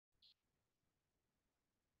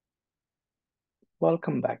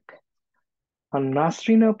Welcome back. আর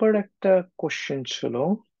নাসরিন আপার একটা question ছিল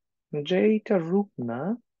যে এইটা রূপ না,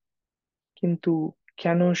 কিন্তু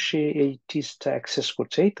কেন সে এই টিজটা অ্যাক্সেস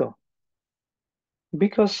করছে, এই তো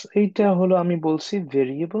বিকজ এইটা হলো, আমি বলছি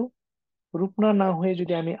ভেরিয়েবল। রূপনা না হয়ে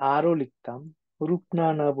যদি আমি আরও লিখতাম, রূপনা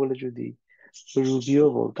না বলে যদি রুবিও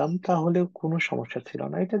বলতাম, তাহলে কোনো সমস্যা ছিল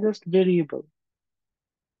না। এটা জাস্ট ভেরিয়েবল।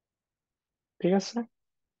 ঠিক আছে,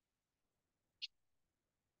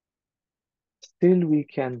 স্টিল উই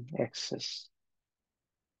ক্যান অ্যাক্সেস।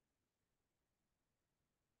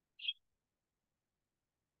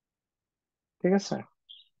 ঠিক আছে,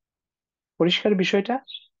 পরিষ্কার বিষয়টা।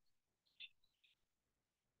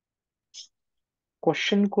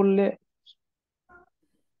 কোশ্চেন করলে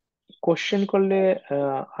কোশ্চেন করলে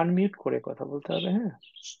আনমিউট করে কথা বলতে হবে, হ্যাঁ।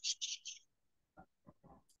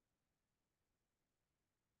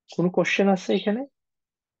 কোনো কোশ্চেন আছে এখানে?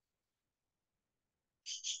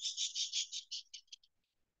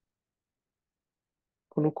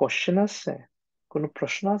 কোনো কোশ্চেন আছে? কোনো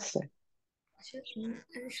প্রশ্ন আছে? আচ্ছা,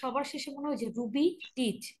 সবার শেষে মনে হয় যে রুবি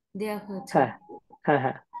টিচ দেয়া হয়েছে। হ্যাঁ, হ্যাঁ,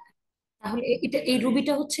 হ্যাঁ। তাহলে এটা এই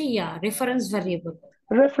রুবিটা হচ্ছে রেফারেন্স ভ্যারিয়েবল।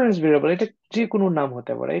 রেফারেন্স ভেরিয়েবল, এটা যে কোনো নাম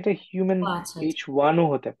হতে পারে। এটা হিউম্যান আচ্ছা এইচ আচ্ছা ওয়ানও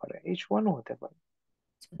হতে পারে, এইচ ওয়ানও হতে পারে।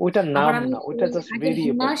 আচ্ছা। ওইটা আবার নাম আমি না, ওইটা ওই জাস্ট আগের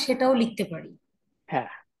হিমা ভেরিয়েবল। সেটাও লিখতে পারি।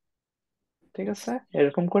 হ্যাঁ, ঠিক আছে।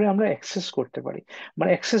 এরকম করে আমরা অ্যাক্সেস করতে পারি। মানে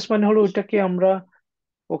অ্যাক্সেস মানে হলো ওইটাকে আমরা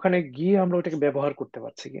ওখানে গিয়ে আমরা ওইটাকে ব্যবহার করতে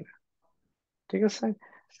পারছি কিনা। ঠিক আছে।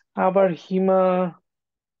 আবার হিমা,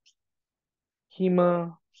 হিমা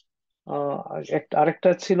আরেকটা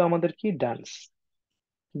ছিল আমাদের কি, ডান্স।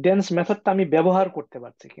 ড্যান্স মেথডটা আমি ব্যবহার করতে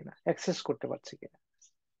পারছি কিনা, অ্যাক্সেস করতে পারছি কিনা।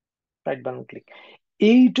 Right button click.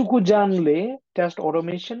 এইটুকু জানলে টেস্ট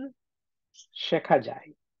অটোমেশন শেখা যায়।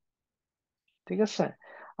 ঠিক আছে।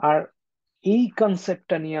 আর এই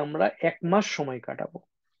কনসেপ্টটা নিয়ে আমরা 1 মাস সময় কাটাবো।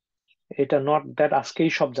 এটা নট দ্যাট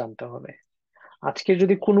আজকেই সব জানতে হবে। আজকে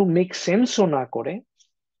যদি কোনো মেক সেন্সও না করে,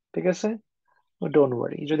 ঠিক আছে, ডোন্ট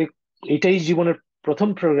ওয়ারি। যদি এটাই জীবনের প্রথম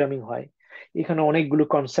প্রোগ্রামিং হয়, এখানে অনেকগুলো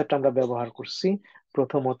কনসেপ্ট আমরা ব্যবহার করছি।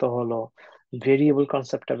 প্রথমত হলো ভেরিয়েবল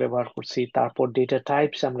কনসেপ্টটা ব্যবহার করছি, তারপর ডেটা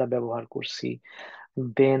টাইপস আমরা ব্যবহার করছি,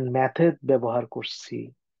 দেন মেথড ব্যবহার করছি।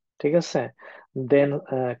 ঠিক আছে। দেন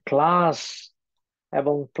ক্লাস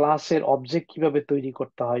এবং ক্লাসের অবজেক্ট কিভাবে তৈরি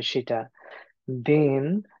করতে হয় সেটা। দেন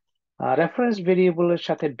রেফারেন্স ভেরিয়েবলের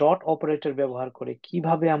সাথে ডট অপারেটর ব্যবহার করে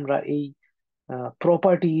কিভাবে আমরা এই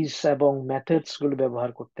প্রপার্টিজ এবং মেথডস গুলো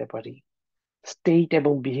ব্যবহার করতে পারি, স্টেট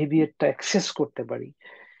এবং বিহেভিয়ারটা অ্যাক্সেস করতে পারি।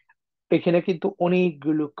 এখানে কিন্তু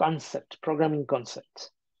অনেকগুলো কনসেপ্ট, প্রোগ্রামিং কনসেপ্ট।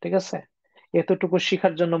 ঠিক আছে। এতটুকু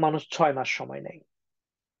শেখার জন্য মানুষ 6 মাস সময় নেয়,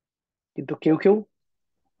 কিন্তু কেউ কেউ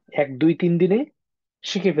 1 2 3 দিনে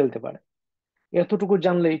শিখে ফেলতে পারে। এতটুকু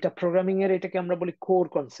জানলে, এটা প্রোগ্রামিং এর, এটাকে আমরা বলি কোর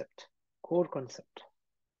কনসেপ্ট। Core concept.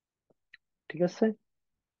 ঠিক আছে,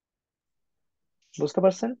 বুঝতে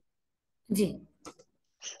পারছেন? জি।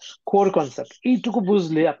 কোর কনসেপ্ট এইটুকু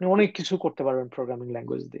বুঝলে আপনি অনেক কিছু করতে পারবেন প্রোগ্রামিং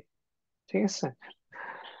ল্যাঙ্গুয়েজ দিয়ে। ঠিক আছে।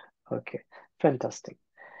 ওকে, ফ্যান্টাস্টিক।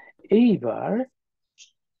 এইবার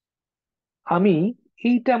আমি,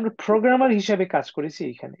 এইটা আমরা প্রোগ্রামার হিসেবে কাজ করেছি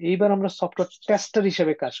এখানে, এইবার আমরা সফটওয়্যার টেস্টার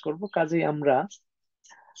হিসেবে কাজ করব। কাজেই আমরা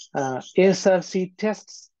এসআরসি টেস্ট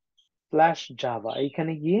স্ল্যাশ জাভা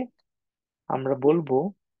এইখানে গিয়ে আমরা বলবো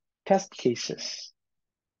টেস্ট কেসেস।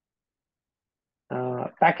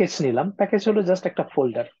 প্যাকেজ নিলাম, প্যাকেজ হলো জাস্ট একটা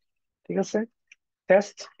ফোল্ডার। ঠিক আছে,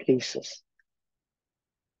 টেস্ট কেসেস।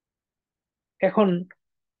 এখন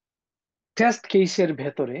টেস্ট কেসের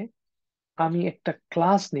ভেতরে আমি একটা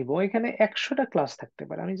ক্লাস নিব। এখানে 100টা ক্লাস থাকতে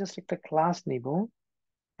পারে, আমি জাস্ট একটা ক্লাস নিব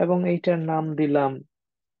এবং এইটার নাম দিলাম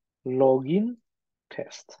লগ ইন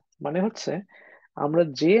টেস্ট। মানে হচ্ছে আমরা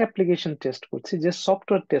যে অ্যাপ্লিকেশন টেস্ট করছি, যে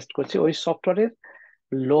সফটওয়্যার টেস্ট করছি, ওই সফটওয়্যারের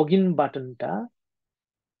লগ ইন বাটনটা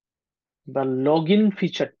বা লগ ইন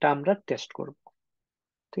ফিচারটা আমরা টেস্ট করব।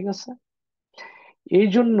 ঠিক আছে। এই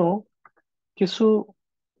জন্য কিছু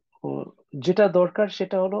আহ, যেটা দরকার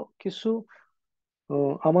সেটা হলো কিছু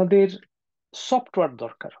আমাদের সফটওয়্যার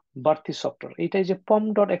দরকার, বাড়তি সফটওয়্যার। এইটাই যে পম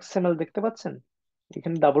ডট এক্সএমএল দেখতে পাচ্ছেন,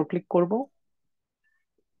 এখানে ডাবল ক্লিক করব।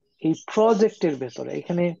 এই প্রজেক্টের ভেতরে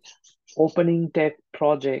এখানে ওপেনিং ট্যাগ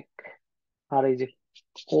প্রজেক্ট, আর এই যে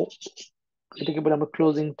এটাকে বলে আমরা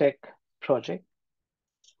ক্লোজিং ট্যাগ প্রজেক্ট।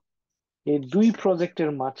 এই দুই প্রজেক্টের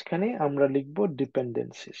মাঝখানে আমরা লিখব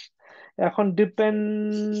ডিপেন্ডেন্সিস। এখন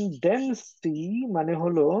ডিপেন্ডেন্সি মানে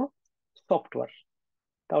হলো সফটওয়্যার,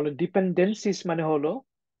 তাহলে ডিপেন্ডেন্সিস মানে হলো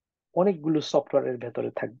অনেকগুলো সফটওয়্যারের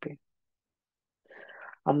ভেতরে থাকবে।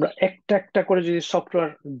 আমরা একটা একটা করে যদি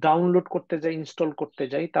সফটওয়্যার ডাউনলোড করতে যাই, ইনস্টল করতে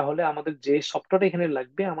যাই, তাহলে আমাদের যে সফটওয়্যার এখানে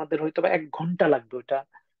লাগবে, আমাদের হয়তো বা 1 ঘন্টা লাগবে ওটা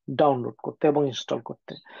ডাউনলোড করতে এবং ইনস্টল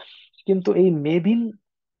করতে। কিন্তু এই মেবিন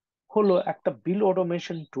হলো একটা বিল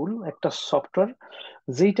অটোমেশন টুল, একটা সফটওয়্যার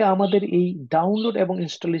যেটা আমাদের এই ডাউনলোড এবং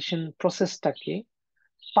ইনস্টলেশন প্রসেসটাকে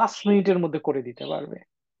 5 মিনিটের মধ্যে করে দিতে পারবে।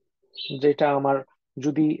 যেটা আমার,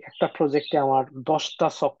 যদি একটা প্রজেক্টে আমার 10টা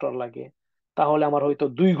সফটওয়্যার লাগে, তাহলে আমার হয়তো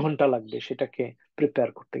 2 ঘন্টা লাগবে সেটাকে প্রিপেয়ার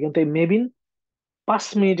করতে, কিন্তু এই মেবিন 5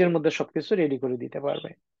 মিনিটের মধ্যে সবকিছু রেডি করে দিতে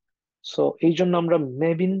পারবে। সো এই জন্য আমরা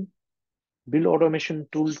মেবিন বিল অটোমেশন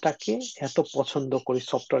টুলটাকে এত পছন্দ করি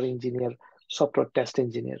সফটওয়্যার ইঞ্জিনিয়ার, সফটওয়্যার টেস্ট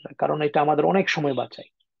ইঞ্জিনিয়াররা, কারণ এটা আমাদের অনেক সময় বাঁচায়।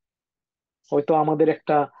 হয়তো আমাদের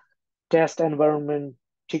একটা টেস্ট এনভায়রনমেন্ট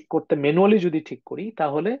ঠিক করতে ম্যানুয়ালি যদি ঠিক করি,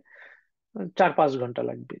 তাহলে 4-5 ঘন্টা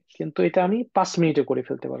লাগবে, কিন্তু এটা আমি 5 মিনিটে করে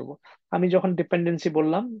ফেলতে পারবো। আমি যখন ডিপেন্ডেন্সি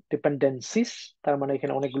বললাম, ডিপেন্ডেন্সিস, তার মানে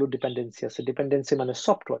এখানে অনেকগুলো ডিপেন্ডেন্সি আছে। ডিপেন্ডেন্সি মানে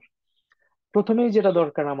সফটওয়্যার। প্রথমেই যেটা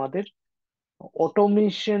দরকার আমাদের,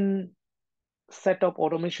 automation, set of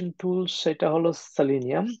automation tools, সেটা হলো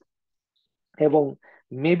সেলিনিয়াম। এবং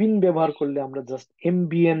মেবিন ব্যবহার করলে আমরা জাস্ট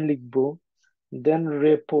এমবিএন লিখবো, দেন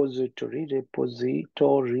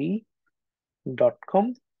repository.com।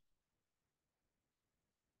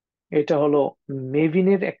 এটা হলো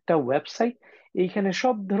মেভিনের একটা ওয়েবসাইট। এইখানে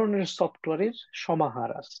সব ধরনের সফটওয়্যারের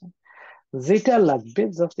সমাহার আছে। যেটা লাগবে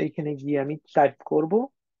জাস্ট এইখানে গিয়ে আমি টাইপ করব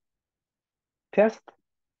টেস্ট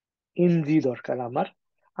এনজি দরকার আমার।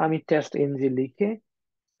 আমি টেস্ট এনজি লিখে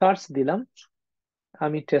সার্চ দিলাম,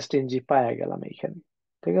 আমি টেস্ট এনজি পাওয়া গেলাম এইখানে।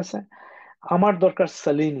 ঠিক আছে। আমার দরকার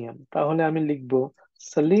সেলিনিয়াম, তাহলে আমি লিখবো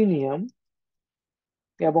সেলিনিয়াম,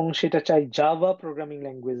 এবং সেটা চাই জাভা প্রোগ্রামিং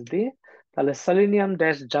ল্যাঙ্গুয়েজ দিয়ে। তাহলে সেলিনিয়াম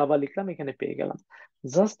ড্যাশ জাভা লিখলাম, এখানে পেয়ে গেলাম।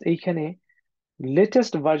 জাস্ট এইখানে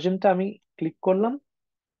লেটেস্ট ভার্সনটা আমি ক্লিক করলাম,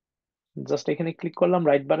 জাস্ট এখানে ক্লিক করলাম,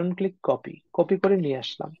 right button click, copy, copy করে নিয়ে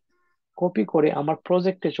আসলাম। কপি করে আমার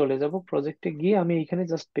প্রজেক্টে চলে যাব, প্রজেক্টে গিয়ে আমি এখানে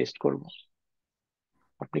জাস্ট পেস্ট করব।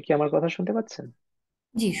 আপনি কি আমার কথা শুনতে পাচ্ছেন?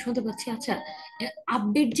 জি, শুনতে পাচ্ছি। আচ্ছা,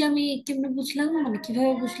 আপডেট যে আমি কেমনে বুঝলাম, মানে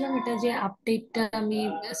কিভাবে বুঝলাম এটা যে আপডেটটা আমি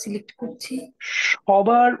সিলেক্ট করছি?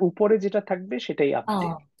 সবার উপরে যেটা থাকবে সেটাই ও,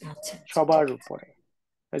 আপডেট। আচ্ছা আচ্ছা, সবার ঠিক আছে। উপরে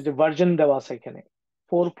এই যে ভার্সন দেওয়া আছে এখানে,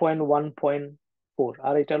 4.1.4,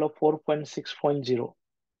 আর এটা হলো 4.6.0,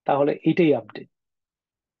 তাহলে এটাই আপডেট।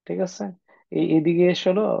 ঠিক আছে। এদিকে এসে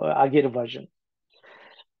হলো আগের ভার্সন।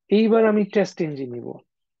 এইবার আমি টেস্ট ইঞ্জিন নিব,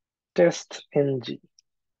 test NG,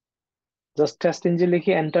 just test engine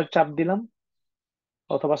লিখে এন্টার চাপ দিলাম,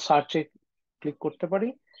 অথবা সার্চে ক্লিক করতে পারি,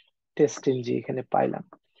 টেস্ট এনজি এখানে পাইলাম।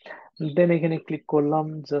 দেন এখানে ক্লিক করলাম,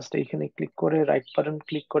 জাস্ট এখানে ক্লিক করে রাইট বাটন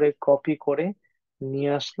ক্লিক করে কপি করে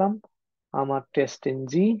নিয়ে আসলাম। আমার টেস্ট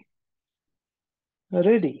এনজি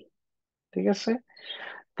রেডি। ঠিক আছে।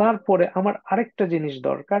 তারপরে আমার আরেকটা জিনিস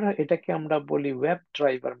দরকার, এটাকে আমরা বলি web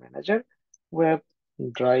driver manager. Web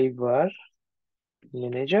driver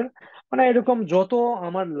manager মানে এরকম যত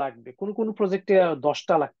আমার লাগবে, কোন কোন প্রজেক্টে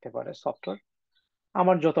 10টা লাগতে পারে সফটওয়্যার,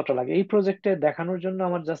 আমার যতটা লাগে এই প্রজেক্টে দেখানোর জন্য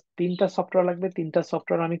আমার জাস্ট 3টা সফটওয়্যার লাগবে। 3টা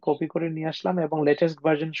সফটওয়্যার আমি কপি করে নিয়ে আসলাম এবং লেটেস্ট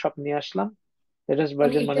ভার্সন সব নিয়ে আসলাম। লেটেস্ট মানে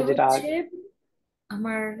ভার্সন এটা মানে যেটা হচ্ছে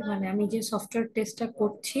আমার, মানে আমি যে সফটওয়্যার টেস্টটা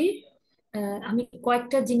করছি, আমি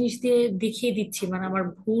কয়েকটা জিনিস দিয়ে দেখিয়ে দিচ্ছি, মানে আমার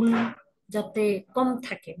ভুল যাতে কম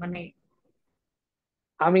থাকে, মানে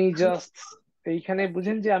আমি আমি জাস্ট এইখানে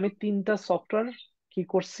বুঝেন যে আমি 3টা সফটওয়্যার কি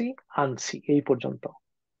করছি, আনছি এই পর্যন্ত।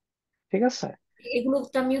 ঠিক আছে। এগুলো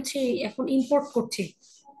তো আমি হচ্ছে এখন ইম্পোর্ট করছি।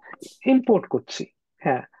 ইম্পোর্ট করছি।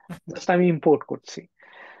 হ্যাঁ, জাস্ট আমি ইম্পোর্ট করছি।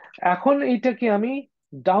 এখন এইটাকে আমি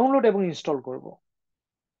ডাউনলোড এবং ইনস্টল করব।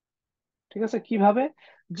 ঠিক আছে। কিভাবে?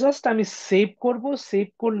 জাস্ট আমি সেভ করব, সেভ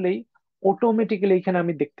করলেই অটোমেটিক্যালি এখানে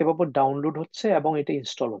আমি দেখতে পাবো ডাউনলোড হচ্ছে এবং এটা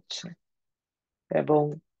ইনস্টল হচ্ছে, এবং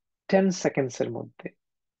 10 সেকেন্ডস এর মধ্যে।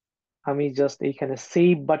 আমি জাস্ট এইখানে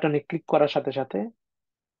সেভ বাটনে ক্লিক করার সাথে সাথে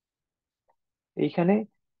এইখানে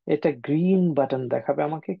এটা গ্রিন বাটন দেখাবে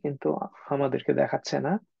আমাকে, কিন্তু আমাদেরকে দেখাচ্ছে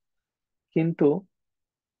না। কিন্তু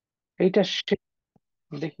এইটা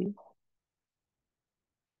দেখি,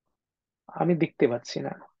 আমি দেখতে পাচ্ছি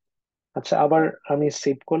না। আচ্ছা, আবার আমি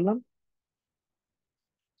সেভ করলাম,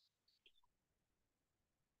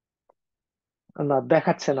 না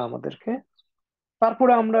দেখাচ্ছে না আমাদেরকে।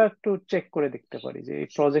 তারপরে আমরা একটু চেক করে দেখতে পারি যে এই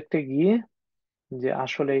প্রজেক্টে গিয়ে যে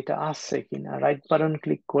আসলে এটা আসছে কিনা, রাইট বাটন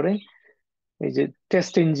ক্লিক করে এই যে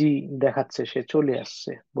টেস্ট এনজি দেখাচ্ছে, সে চলে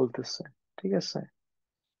আসছে বলতেছে। ঠিক আছে।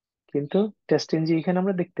 কিন্তু টেস্ট এনজি এখানে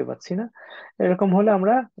আমরা দেখতে পাচ্ছি না। এরকম হলে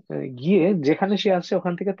আমরা গিয়ে যেখানে সে আছে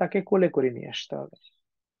ওখান থেকে তাকে কোলে করে নিয়ে আসতে হবে।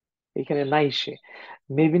 এখানে নাই সে,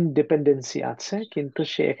 মেবিন ডিপেন্ডেন্সি আছে কিন্তু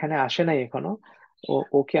সে এখানে আসে নাই এখনো।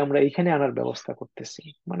 ওকে আমরা এখানে আনার ব্যবস্থা করতেছি,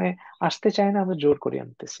 মানে আসতে চায় না, আমরা জোর করে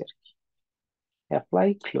আনতেছি আর কি। অ্যাপ্লাই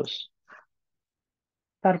ক্লোজ,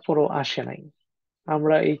 তারপরও আসে নাই।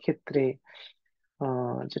 আমরা এই ক্ষেত্রে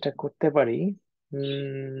যেটা করতে পারি,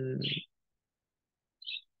 উম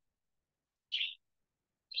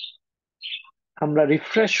আমরা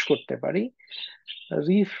রিফ্রেশ করতে পারি,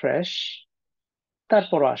 রিফ্রেশ,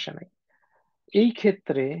 তারপরও আসে নাই। এই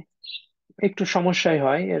ক্ষেত্রে একটু সমস্যাই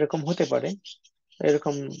হয়, এরকম হতে পারে,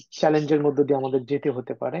 এরকম চ্যালেঞ্জের মধ্যে দিয়ে আমাদের যেতে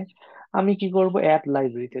হতে পারে। আমি কি করব, অ্যাড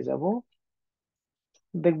লাইব্রেরিতে যাব,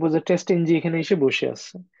 দেখবো যে টেস্ট এনজি এখানে এসে বসে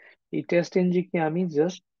আছে। এই টেস্ট এনজি কে আমি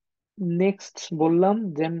জাস্ট নেক্সট বললাম,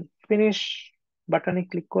 দেন ফিনিশ বাটনে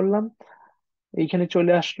ক্লিক করলাম, এইখানে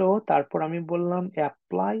চলে আসলো। তারপর আমি বললাম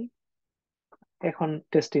অ্যাপ্লাই, এখন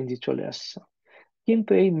টেস্ট এনজি চলে আসছে।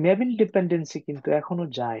 কিন্তু এই মেবিন ডিপেন্ডেন্সি কিন্তু এখনো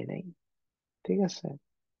যায় নাই, ঠিক আছে,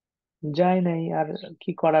 যায় নাই। আর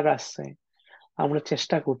কি করার আছে, আমরা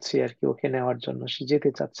চেষ্টা করছি আর কি ওকে নেওয়ার জন্য, সে যেতে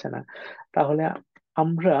চাচ্ছে না। তাহলে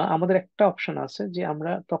আমাদের একটা অপশন আছে যে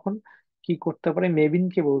আমরা তখন কি করতে পারি,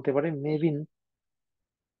 মেবিনকে বলতে পারি মেবিন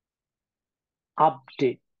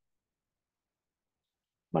আপডেট,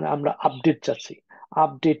 মানে আমরা আপডেট চাচ্ছি,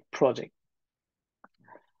 আপডেট প্রজেক্ট।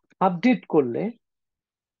 আপডেট করলে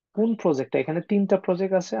কোন প্রজেক্টটা, এখানে তিনটা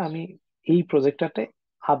প্রজেক্ট আছে, আমি এই প্রজেক্টটাতে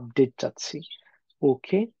আপডেট চাচ্ছি।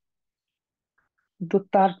 ওকে, তো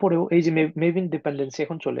তারপরেও এই যে মেবিন ডিপেন্ডেন্সি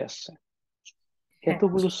এখন চলে আসছে, হ্যাঁ।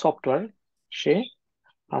 এতগুলো সফটওয়্যার সে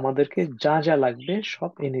আমাদেরকে যা যা লাগবে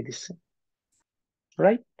সব এনে দিচ্ছে,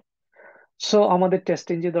 রাইট? সো আমাদের টেস্ট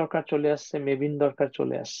ইঞ্জিন দরকার চলে আসছে, মেবিন দরকার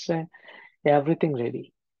চলে আসছে, এভরিথিং রেডি,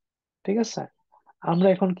 ঠিক আছে। আমরা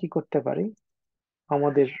এখন কি করতে পারি,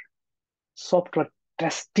 আমাদের সফটওয়্যার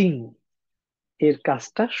টেস্টিং এর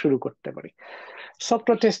কাজটা শুরু করতে পারি।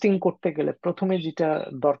 সফটওয়্যার টেস্টিং করতে গেলে প্রথমে যেটা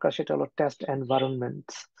দরকার সেটা হলো টেস্ট এনভায়রনমেন্ট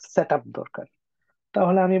সেট আপ দরকার।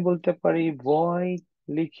 তাহলে আমি বলতে পারি ভয়েড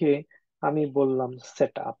লিখে আমি বললাম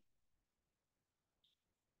সেট আপ।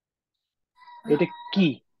 এটা কি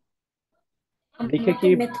লিখে আমরা তো কি,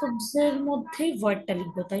 মেথডস এর মধ্যেই ভয়েডটা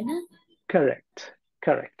লিখবো, তাই না? কারেক্ট,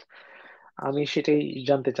 কারেক্ট, আমি সেটাই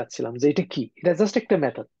জানতে চাচ্ছিলাম যে এটা কি, এটা জাস্ট একটা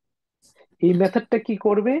মেথড। এই আচ্ছা, মেথডটা কি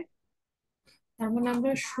করবে? তার মানে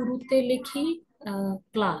আমরা শুরুতে লিখি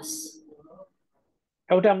ক্লাস।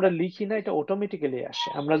 ওটা আমরা লিখি না, এটা অটোমেটিক্যালি আসে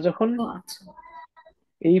আমরা যখন ও আচ্ছা,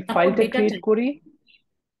 এই তারপর ফাইলটা ডেটা ক্রিয়েট টাইপ। করি।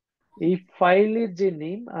 এই ফাইলের যে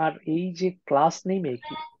নেম আর এই যে ক্লাস নেম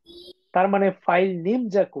একই, তার মানে ফাইল নেম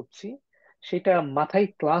যা করছি সেটা মাথায়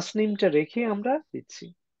ক্লাস নেমটা রেখে আমরা দিচ্ছি।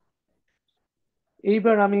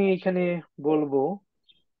 এইবার আমি এখানে বলবো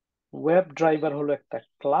ওয়েব ড্রাইভার হলো একটা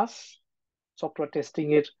ক্লাস, সফটওয়্যার টেস্টিং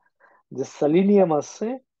এর যে সেলিনিয়াম আছে,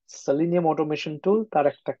 সেলিনিয়াম অটোমেশন টুল, তার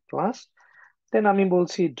একটা ক্লাস। দেন আমি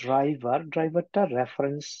বলছি ড্রাইভার, ড্রাইভারটা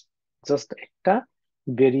রেফারেন্স, জাস্ট একটা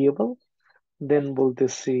ভেরিয়েবল। দেন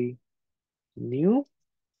বলতেছি নিউ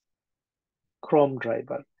ক্রম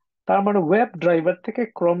ড্রাইভার, তার মানে ওয়েব ড্রাইভার থেকে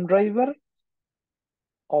ক্রম ড্রাইভার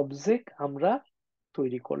অবজেক্ট আমরা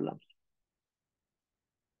তৈরি করলাম।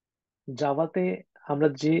 জাভাতে আমরা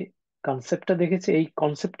যে কনসেপ্টটা দেখেছি এই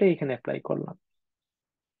কনসেপ্টটাই এখানে অ্যাপ্লাই করলাম,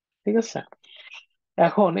 ঠিক আছে।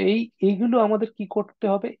 এখন এইগুলো আমাদের কি করতে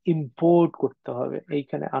হবে, ইম্পোর্ট করতে হবে,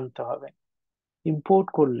 এইখানে আনতে হবে। ইম্পোর্ট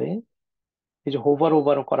করলে এই যে হোভার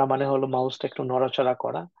ওভার করা মানে হলো মাউসটা একটু নড়াচড়া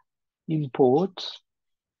করা, ইম্পোর্ট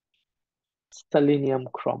সেলিনিয়াম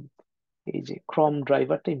ক্রম, এই যে ক্রম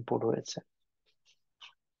ড্রাইভারটা ইম্পোর্ট হয়েছে।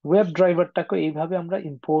 ওয়েব ড্রাইভারটাকে এইভাবে আমরা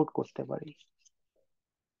ইম্পোর্ট করতে পারি,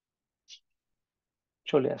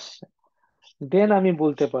 চলে আসছে। দেন আমি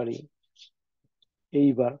বলতে পারি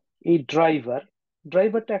এইবার এই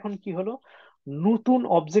ড্রাইভারটা এখন কি হলো, নতুন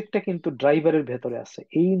অবজেক্টটা কিন্তু ড্রাইভারের ভেতরে আছে,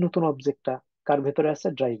 এই নতুন অবজেক্টটা কার ভেতরে আছে,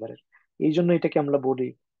 ড্রাইভারের। এই জন্য এটাকে আমরা বলি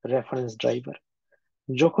রেফারেন্স ড্রাইভার।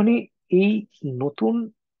 যখনই এই নতুন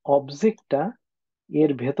অবজেক্টটা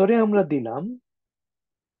এর ভেতরে আমরা দিলাম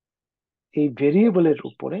এই ভেরিয়েবলের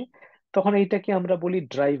উপরে, তখন এইটাকে আমরা বলি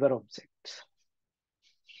ড্রাইভার অবজেক্ট,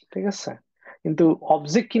 ঠিক আছে। কিন্তু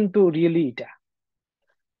অবজেক্ট কিন্তু রিয়েলি এটা,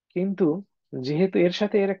 কিন্তু যেহেতু এর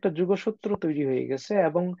সাথে এর একটা যোগসূত্র তৈরি হয়ে গেছে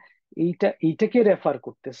এবং এইটাকে রেফার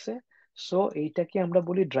করতেছে, সো এইটাকে আমরা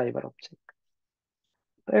বলি ড্রাইভার অবজেক্ট।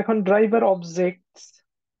 এখন ড্রাইভার অবজেক্ট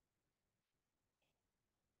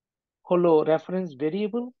হলো রেফারেন্স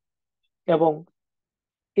ভেরিয়েবল, এবং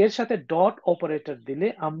এর সাথে ডট অপারেটর দিলে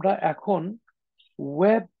আমরা এখন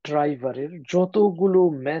ওয়েব ড্রাইভারের যতগুলো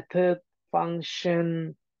মেথড, ফাংশন,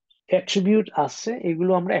 অ্যাট্রিবিউট আছে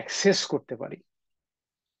এগুলো আমরা অ্যাক্সেস করতে পারি,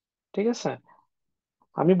 ঠিক আছে।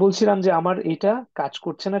 আমি বলছিলাম যে আমার এটা কাজ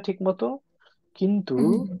করছে না ঠিক মতো, কিন্তু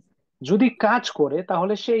হুম, হুম, হুম। যদি কাজ করে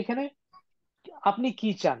তাহলে সে এখানে আপনি কি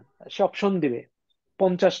চান সে অপশন দিবে,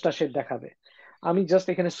 50টা সে দেখাবে। আমি জাস্ট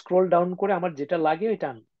এখানে স্ক্রোল ডাউন করে আমার যেটা লাগে এটা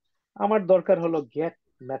আনবো। আমার দরকার হলো গেট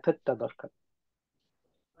মেথডটা দরকার।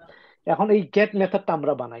 এখন এই গেট মেথডটা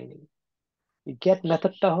আমরা বানাইনি, এই গেট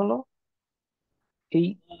মেথডটা হলো এই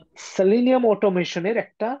সেলিনিয়াম অটোমেশনের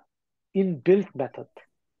একটা ইনবিল্ট মেথড।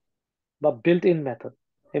 বা বিল্ট ইন মেথড।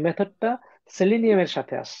 এই মেথডটা সেলিনিয়ামের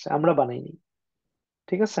সাথে আসছে, আমরা বানাইনি।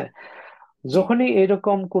 ঠিক আছে? জি। যখনই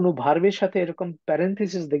এরকম কোনো ভার্বের সাথে এরকম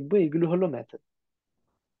প্যারেন্থেসিস দেখবো, এগুলো হলো মেথড।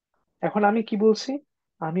 এখন আমি কি বলছি?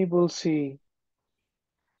 আমি বলছি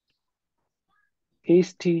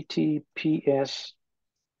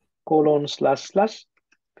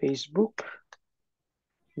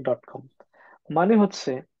https://facebook.com, মানে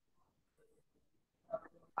হচ্ছে,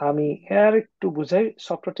 আমি এর একটু বুঝাই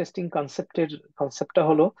সফটওয়্যার টেস্টিং কনসেপ্টটা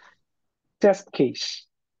হলো টেস্ট কেস।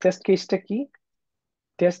 টেস্ট কেসটা কি?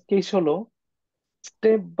 টেস্ট কেস হলো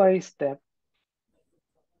step by step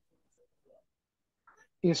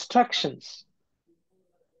instructions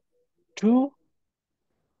to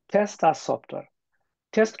test R software.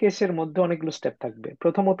 Test কেসের মধ্যে অনেকগুলো স্টেপ থাকবে।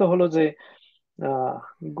 প্রথমত হলো যে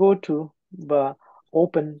গো টু বা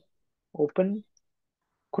ওপেন ওপেন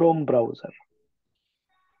ক্রোম ব্রাউজার,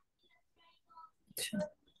 আচ্ছা।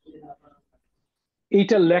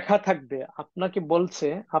 এইটা লেখা থাকবে। আপনাকে বলছে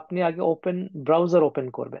আপনি আগে ব্রাউজার ওপেন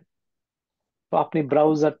করবেন, তো আপনি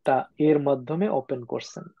ব্রাউজারটা এর মাধ্যমে ওপেন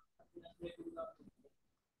করছেন।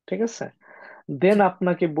 ঠিক আছে? দেন জি।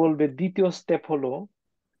 আপনাকে বলবে দ্বিতীয় স্টেপ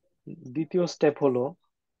হলো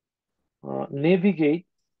নেভিগেট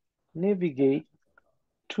নেভিগেট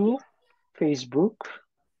টু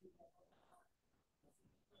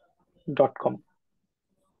facebook.com।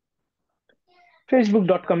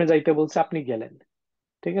 facebook.com-এ যাইতে বলছে, আপনি গেলেন।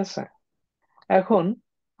 ঠিক আছে? এখন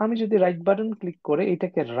আমি যদি রাইট বাটন ক্লিক করে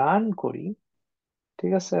এটাকে রান করি,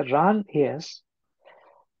 ঠিক আছে, রান এস,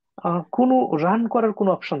 কোনো রান করার কোনো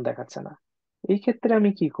অপশন দেখাচ্ছে না। এই ক্ষেত্রে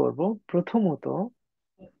আমি কি করব? প্রথমত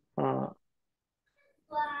আহ,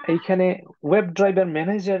 এইখানে ওয়েব ড্রাইভার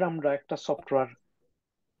ম্যানেজার আমরা একটা সফটওয়্যার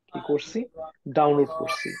কি করছি, ডাউনলোড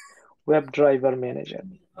করছি, ওয়েব ড্রাইভার ম্যানেজার।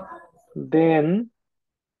 দেন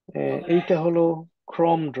এইটা হলো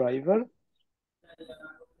ক্রোম ড্রাইভার।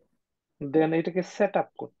 দেন এটাকে সেট আপ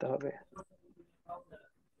করতে হবে,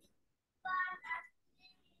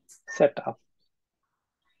 সেট আপ,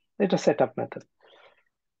 এটা সেট আপ মেথড।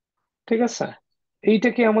 ঠিক আছে?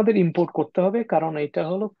 এইটাকে আমাদের ইম্পোর্ট করতে হবে কারণ এটা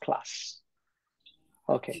হলো ক্লাস।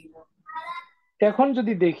 ওকে। এখন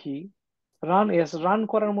যদি দেখি রান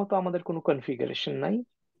করার মতো আমাদের কোনো কনফিগারেশন নাই,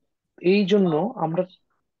 এই জন্য আমরা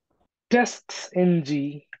টেস্ট এনজি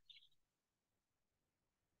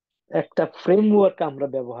একটা ফ্রেমওয়ার্ক আমরা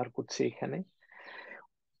ব্যবহার করছি এখানে।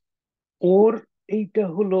 ওর এইটা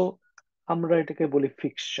হলো, আমরা এটাকে বলি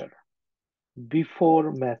ফিক্সচার বিফোর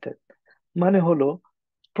মেথড। মানে হলো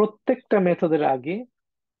প্রত্যেকটা মেথডের আগে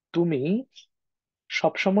তুমি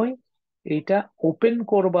সবসময় এইটা ওপেন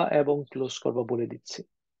করবা এবং ক্লোজ করবা বলে দিচ্ছি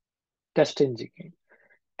টেস্ট এনজিকে।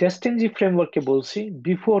 টেস্ট এনজি ফ্রেমওয়ার্ককে বলছি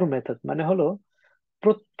বিফোর মেথড, মানে হলো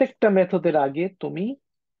প্রত্যেকটা মেথডের আগে তুমি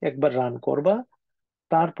একবার রান করবা,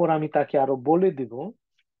 তারপর আমি তাকে আরো বলে দিব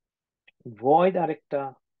ভয়েড আরেকটা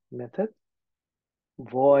মেথড,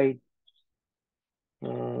 ভয়েড,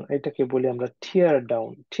 এটাকে বলি আমরা টিয়ার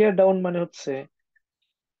ডাউন। টিয়ার ডাউন মানে হচ্ছে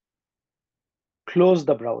ক্লোজ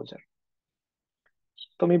দ্য ব্রাউজার।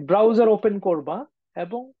 তুমি ব্রাউজার ওপেন করবা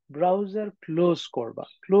এবং ব্রাউজার ক্লোজ করবা।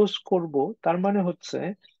 ক্লোজ করব তার মানে হচ্ছে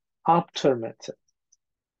আফটার মেথড।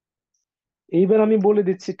 এইবার আমি বলে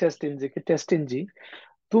দিচ্ছি টেস্ট ইঞ্জি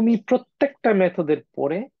তুমি প্রত্যেকটা মেথডের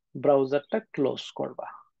পরে ব্রাউজারটা ক্লোজ করবা।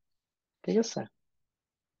 ঠিক আছে?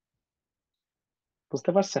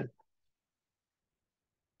 বুঝতে পারছেন?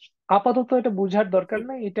 আপাতত এটা বুঝার দরকার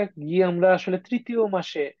নাই, এটা গিয়ে আমরা আসলে তৃতীয়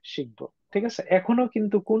মাসে শিখবো। ঠিক আছে? এখনো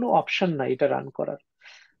কিন্তু কোনো অপশন নাই এটা রান করার।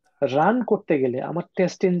 রান করতে গেলে আমার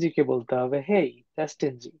টেস্ট এনজি কে বলতে হবে, হেই টেস্ট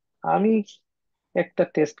এনজি, আমি একটা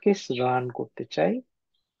টেস্ট কেস রান করতে চাই।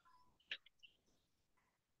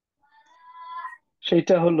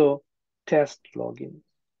 সেটা হলো টেস্ট লগ ইন।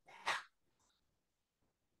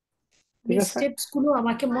 ঠিক এই আছে? স্টেপস গুলো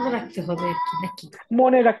আমাকে মনে রাখতে হবে আর কি, নাকি?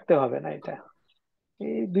 মনে রাখতে হবে না এটা,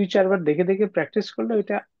 এই 2-4 বার দেখে দেখে প্র্যাকটিস করলে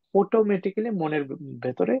এটা অটোমেটিক্যালি মনের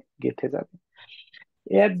ভেতরে গেঁথে যাবে।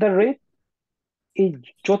 এট দ্য রেট, এই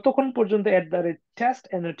যতক্ষণ পর্যন্ত at the rate test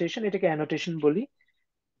annotation, এটাকে অ্যানোটেশন বলি,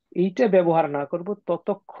 এইটা ব্যবহার না করব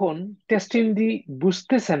ততক্ষণ টেস্ট ইঞ্জি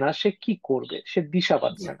বুঝতেছে না সে কি করবে, সে দিশা জি।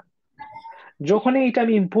 পাচ্ছে না। যখনই এটা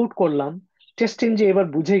আমি ইম্পোর্ট করলাম, টেস্ট ইঞ্জি এবার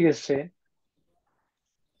বুঝে গেছে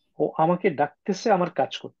ও আমাকে ডাকতেছে, আমার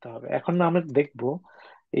কাজ করতে হবে। এখন না আমরা দেখবো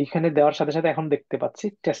এইখানে দেওয়ার সাথে সাথে এখন দেখতে পাচ্ছি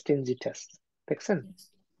টেস্ট ইঞ্জি টেস্ট, দেখছেন?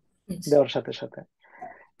 Yes. দেওয়ার সাথে সাথে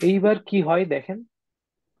এইবার কি হয় দেখেন,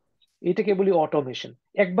 এটাকে বলি অটোমেশন।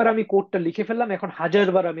 একবার আমি কোডটা লিখে ফেললাম, এখন 1000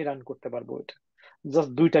 বার আমি রান করতে পারবো এটা,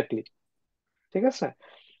 জাস্ট 2টা ক্লিক। ঠিক আছে?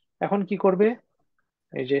 এখন কি করবে?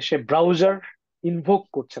 এই যে সে ব্রাউজার ইনভোক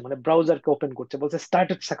করছে, মানে ব্রাউজারকে ওপেন করছে, বলছে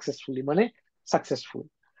স্টার্টেড সাকসেসফুলি, মানে সাকসেসফুল।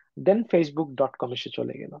 দেন facebook.com এসে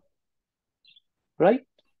চলে গেল, রাইট?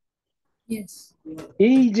 ইয়েস।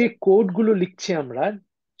 এই যে কোডগুলো লিখছি আমরা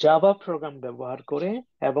জাভা প্রোগ্রাম ব্যবহার করে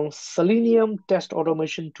এবং সেলিনিয়াম টেস্ট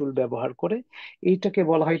অটোমেশন টুল ব্যবহার করে, এইটাকে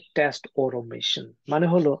বলা হয় টেস্ট অটোমেশন। মানে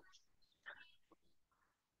হলো,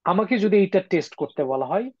 আমাকে যদি এইটা টেস্ট করতে বলা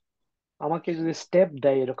হয়, আমাকে যদি স্টেপ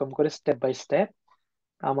দেয় এরকম করে স্টেপ বাই স্টেপ,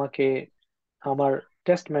 আমাকে আমার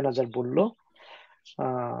টেস্ট ম্যানেজার বলল,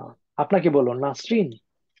 আহ আপনাকে বললো, নাসরিন,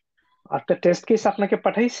 একটা টেস্ট কেস আপনাকে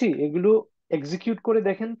পাঠাইছি, এগুলো এক্সিকিউট করে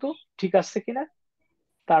দেখেন তো ঠিক আছে কিনা।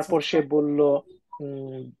 আচ্ছা তারপর সে বলল,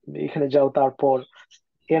 উম, এখানে যাও, তারপর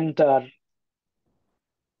এন্টার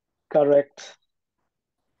কারেক্ট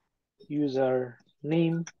ইউজার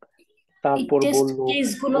নেম, এই তারপর টেস্ট বলল কেস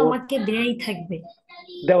গুলো কোড আমাকে দেয়াই থাকবে?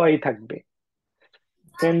 দেওয়াই থাকবে,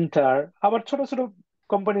 এন্টার। আবার ছোট ছোট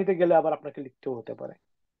কোম্পানিতে গেলে আবার আপনাকে লিখতেও হতে পারে,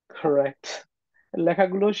 কারেক্ট,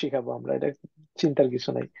 লেখাগুলো শিখাবো আমরা, এটা চিন্তার কিছু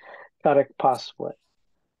নাই। কারেক্ট পাসওয়ার্ড,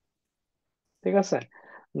 ঠিক আছে।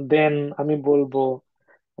 দেন আমি বলবো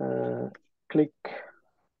click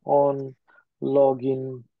on log in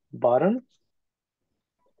button.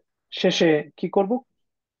 শেষে কি করব,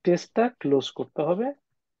 টেস্টটা ক্লোজ করতে হবে।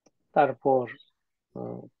 তারপর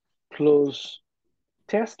ক্লোজ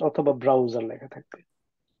টেস্ট অথবা ব্রাউজার লেখা থাকবে।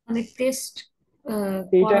 মানে টেস্ট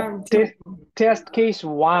এইটা করার জন্য? Test case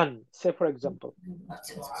one, say for example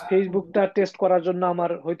আচ্ছা আচ্ছা। ফেসবুকটা টেস্ট করার জন্য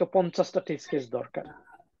আমার হয়তো 50টা টেস্ট কেস দরকার,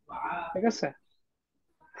 ঠিক আছে।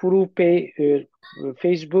 পুরো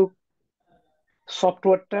ফেসবুক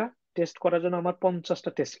সফটওয়্যারটা টেস্ট করার জন্য আমার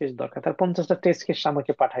 50টা টেস্ট কেস দরকার, তার 50টা টেস্ট কেস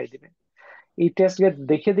আমাকে পাঠিয়ে দিবে। এই টেস্ট কেস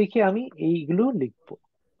দেখে দেখে আমি এইগুলো লিখবো,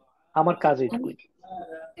 আমার কাজ আমি এইটুকুই।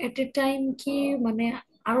 এট এ টাইম কি মানে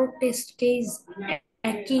আরো টেস্ট কেস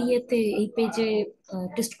একই ইয়েতে এই পেজে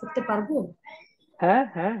টেস্ট করতে পারবো? হ্যাঁ,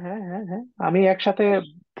 হ্যাঁ, হ্যাঁ, হ্যাঁ, হ্যাঁ, আমি একসাথে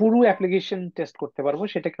পুরো অ্যাপ্লিকেশন টেস্ট করতে পারবো,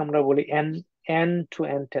 সেটাকে আমরা বলি এন টু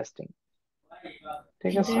এন টেস্টিং,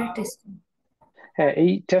 ঠিক আছে। Enter test. হ্যাঁ,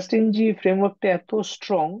 এই টেস্টিং জি ফ্রেমওয়ার্কটা এত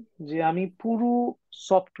স্ট্রং যে আমি পুরো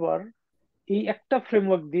সফটওয়্যার এই একটা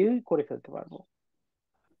ফ্রেমওয়ার্ক দিয়েই করে ফেলতে পারবো।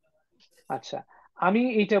 আচ্ছা, আমি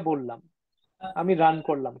এইটা বললাম, আমি রান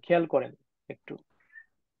করলাম, খেয়াল করেন একটু,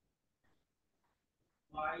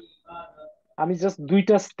 আমি জাস্ট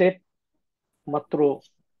দুইটা স্টেপ মাত্র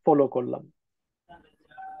ফলো করলাম,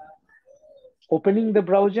 opening the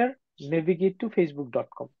browser, navigate two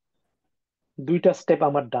facebook.com, দুইটা স্টেপ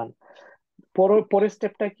আমার ডান। পরের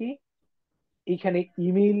স্টেপটা কি, এইখানে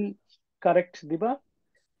ইমেইল কারেক্ট দিবা,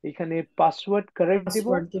 এখানে পাসওয়ার্ড কারেক্ট দিব,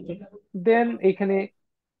 পাসওয়ার্ড দিবে? দেন এখানে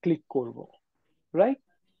ক্লিক করব, রাইট?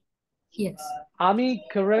 ইয়েস। আমি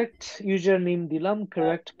কারেক্ট ইউজার নেম দিলাম,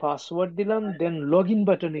 কারেক্ট পাসওয়ার্ড দিলাম, দেন লগ ইন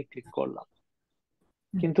বাটনে ক্লিক করলাম।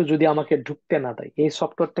 কিন্তু যদি আমাকে ঢুকতে না দেয়, এই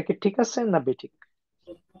সফটওয়্যারটা কি ঠিক আছে না বেঠিক?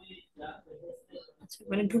 আচ্ছা,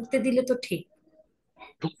 মানে ঢুকতে দিলে তো ঠিক।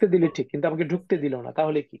 ঢুকতে দিলে ঠিক, কিন্তু আমাকে ঢুকতে দিল না,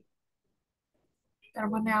 তাহলে কি? তার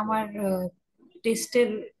মানে আমার টেস্টের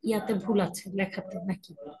ইয়াতে ভুল আছে লেখাতে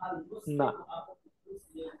নাকি? না,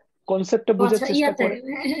 কনসেপ্টটা ও বোঝার আচ্ছা, চেষ্টা ইয়াতে করে।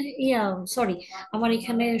 ইয়া সরি, আমার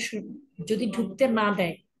এখানে যদি ঢুকতে না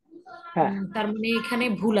দেয়, হ্যাঁ, তার মানে এখানে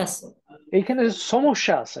ভুল আছে। এইখানে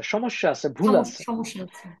সমস্যা আছে, সমস্যা আছে, ভুল আছে। সমস্যা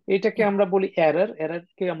আছে। এটাকে আমরা বলি এরর,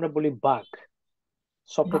 এররকে আমরা বলি বাগ,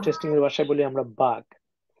 সফটওয়্যার বাহ। টেস্টিং এর ভাষায় বলি আমরা বাগ,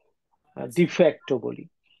 আচ্ছা ডিফেক্টও বলি।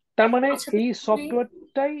 তার মানে আচ্ছা, এই তার মানে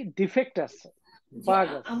সফটওয়্যারটাই ডিফেক্ট আছে, যে বাগ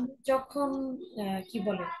আছে। আমি যখন কি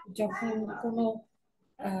বলে, যখন কোনো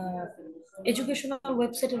এডুকেশনাল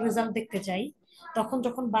ওয়েবসাইটের রেজাল্ট দেখতে যাই, তখন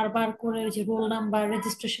যখন বারবার করে ওই যে রোল নাম্বার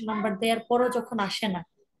রেজিস্ট্রেশন নাম্বার দেওয়ার পরও যখন আসে না,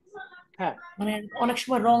 হ্যাঁ, মানে অনেক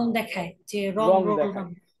সময় রং দেখায় যে রং রং রোল দেখায়,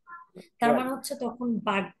 নাম্বার, তার মানে রাইট, হচ্ছে তখন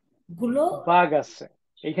বাগ গুলো, বাগ আছে,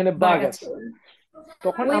 এখানে বাগ বাগ আছে, আছে,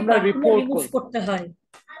 তখন ওই আমরা বাগগুলো রিপোর্ট রিমুভ করব। করতে হয়।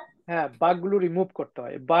 হ্যাঁ, বাগগুলো রিমুভ করতে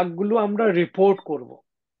হয়, বাগগুলো আমরা রিপোর্ট করব।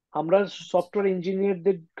 আমরা সফটওয়্যার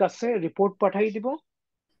ইঞ্জিনিয়ারদের কাছে রিপোর্ট পাঠাই দিব,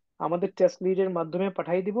 আমাদের টেস্ট লিডের মাধ্যমে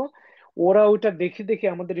পাঠাই দিব। ওরা ওইটা দেখে দেখে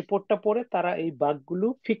আমাদের রিপোর্টটা পড়ে তারা এই বাগগুলো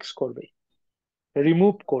ফিক্স করবে,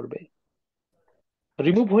 রিমুভ করবে।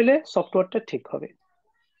 রিমুভ হইলে সফটওয়্যারটা ঠিক হবে।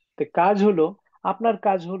 তো কাজ হলো, আপনার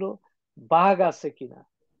কাজ হলো বাগ আছে কিনা,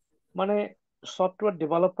 মানে সফটওয়্যার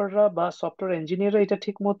ডেভেলপাররা বা সফটওয়্যার ইঞ্জিনিয়াররা এটা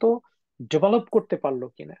ঠিক মতো ডেভেলপ করতে পারলো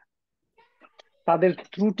কিনা, তাদের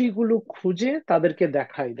ত্রুটিগুলো খুঁজে তাদেরকে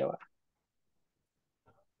দেখাই দেওয়া।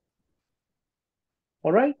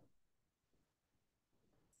 অলরাইট,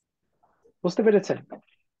 বুঝতে পেরেছেন?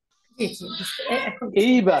 জি জি, এখন বুঝতে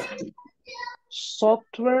এইবার পারছি।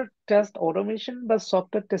 সফটওয়্যার টেস্ট অটোমেশন বা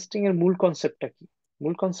সফটওয়্যার টেস্টিং এর মূল কনসেপ্টটা কি?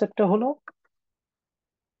 মূল কনসেপ্টটা হলো,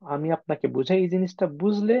 আমি আপনাকে বুঝাই, এই জিনিসটা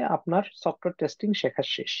বুঝলে আপনার সফটওয়্যার টেস্টিং শেখা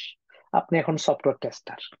শেষ। আপনি এখন সফটওয়্যার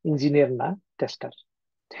টেস্টার, ইঞ্জিনিয়ার না, টেস্টার।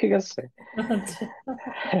 ঠিক আছে। আচ্ছা,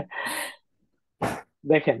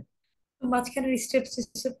 দেখেন। মাঝখানের স্টেপ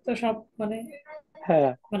তো সব মানে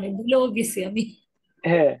হ্যাঁ, মানে ভুলেও গেছি আমি।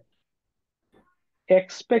 হ্যাঁ,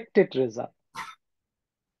 এক্সপেক্টেড রেজাল্ট,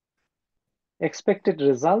 এক্সপেক্টেড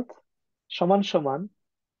রেজাল্ট সমান সমান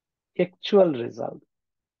অ্যাকচুয়াল রেজাল্ট।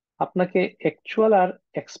 আপনাকে অ্যাকচুয়াল আর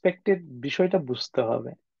এক্সপেক্টেড বিষয়টা বুঝতে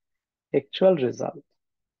হবে। অ্যাকচুয়াল রেজাল্ট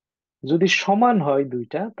যদি সমান হয়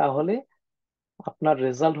দুইটা, তাহলে আপনার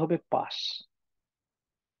রেজাল্ট হবে পাস।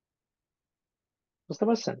 বুঝতে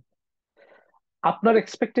পারছেন? আপনার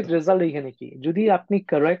এক্সপেক্টেড রেজাল্ট এখানে কি, যদি আপনি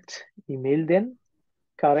কারেক্ট ইমেল দেন,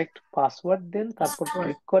 কারেক্ট পাসওয়ার্ড দেন, তারপর পাসওয়ার্ড,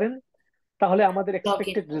 ক্লিক করেন, তাহলে আমাদের লগ ইন।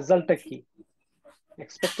 এক্সপেক্টেড রেজাল্টটা কি?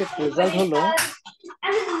 এক্সপেক্টেড রেজাল্ট হলো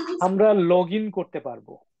আমরা লগ ইন করতে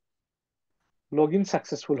পারবো, লগ ইন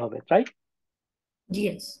সাকসেসফুল হবে, রাইট?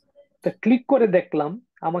 ইয়েস। তা ক্লিক করে দেখলাম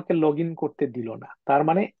আমাকে লগ ইন করতে দিল না, তার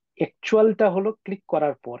মানে অ্যাকচুয়ালটা হলো ক্লিক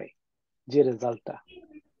করার পরে যে রেজাল্টটা,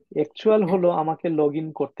 অ্যাকচুয়াল হলো আমাকে লগ ইন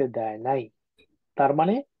করতে দেয় নাই। তার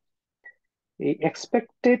মানে এই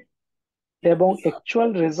এক্সপেক্টেড এবং অ্যাকচুয়াল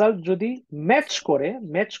রেজাল্ট যদি ম্যাচ করে,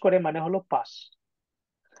 ম্যাচ করে মানে হলো পাস।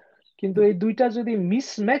 কিন্তু এই দুইটা যদি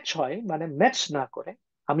মিসম্যাচ হয়, মানে ম্যাচ না করে,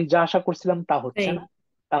 আমি যা আশা করছিলাম তা হচ্ছে এই না,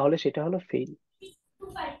 তাহলে সেটা হলো ফেল।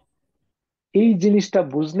 এই জিনিসটা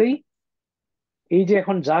বুঝলেই, এই যে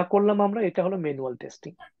এখন যা করলাম আমরা, এটা হলো ম্যানুয়াল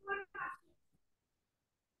টেস্টিং।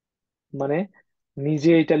 মানে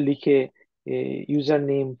নিজে এটা লিখে ইউজার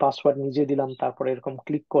নেম পাসওয়ার্ড নিজে দিলাম, তারপরে এরকম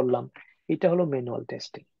ক্লিক করলাম, এটা হলো ম্যানুয়াল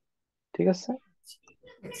টেস্টিং। ঠিক আছে,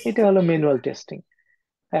 এটা হলো ম্যানুয়াল টেস্টিং।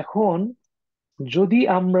 এখন যদি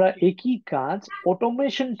আমরা একই কাজ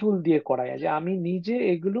অটোমেশন টুল দিয়ে করাই, যে আমি নিজে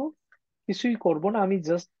এগুলো কিছুই করব না, আমি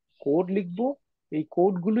জাস্ট কোড লিখবো, এই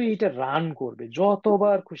কোড গুলো এটা রান করবে,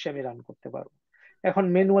 যতবার খুশি আমি রান করতে পারবো। এখন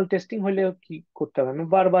ম্যানুয়াল টেস্টিং হলে কি করতে হবে, আমি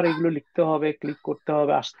বারবার এগুলো লিখতে হবে, ক্লিক করতে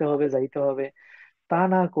হবে, আসতে হবে, যাইতে হবে। তা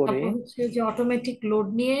না করে, তারপর হচ্ছে যে অটোমেটিক লোড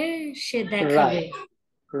নিয়ে সে দেখাবে। রাইট,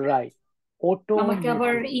 রাইট, আমাকে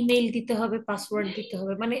আবার অটোমেটিক, ইমেইল দিতে হবে, পাসওয়ার্ড দিতে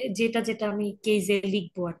হবে, মানে যেটা যেটা আমি কেজে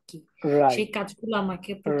লিখবো আর কি, সেই রাইট, কাজগুলো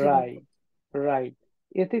আমাকে প্রতিবার রাইট, করতে রাইট।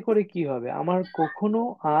 এতে করে কি হবে, আমার কখনো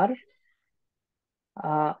আর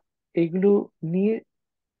এগুলো নিয়ে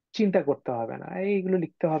চিন্তা করতে হবে না, এইগুলো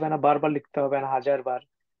লিখতে হবে না, বারবার লিখতে হবে না, 1000 বার।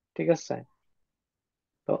 ঠিক আছে?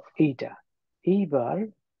 তো এইটা, এইবার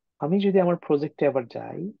আমি যদি আমার প্রজেক্টে আবার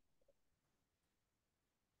যাই,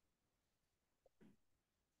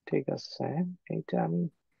 ঠিক আছে, এইটা আমি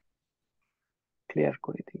ক্লিয়ার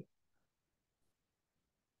করে দিই।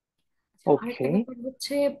 হবে। ওকে। আরেকটা ব্যাপার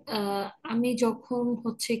হচ্ছে, আমি যখন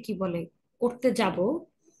হচ্ছে কি বলে করতে যাব,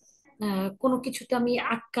 কোনো কিছুতে আমি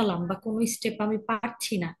আটকালাম বা কোনো স্টেপ আমি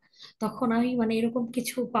পারছি না, তখন আমি মানে এরকম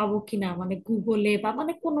কিছু পাবো কিনা, মানে গুগলে বা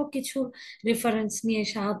মানে কোনো কিছু রেফারেন্স নিয়ে,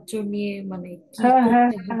 সাহায্য নিয়ে, মানে কি হ্যাঁ, হ্যাঁ,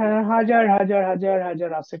 করতে হবে। হ্যাঁ, হাজার হাজার হাজার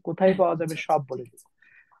হাজার আছে, কোথায় হ্যাঁ, পাওয়া যাবে আচ্ছা আচ্ছা, সব বলে ঠিক দিই। আছে।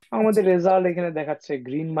 আচ্ছা, আমাদের রেজাল্ট এখানে দেখাচ্ছে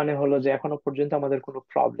গ্রিন, মানে হলো যে এখনো পর্যন্ত আমাদের কোনো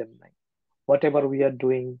প্রবলেম নাই, what ever we are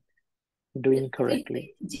doing, doing এই কারেক্টলি।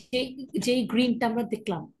 যে যেই গ্রিনটা আমরা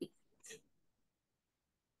দেখলাম।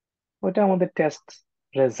 ওটা আমাদের টেস্ট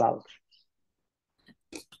রেজাল্ট।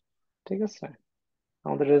 ঠিক আছে,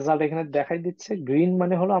 আমাদের রেজাল্ট এখানে দেখাই দিচ্ছে গ্রিন,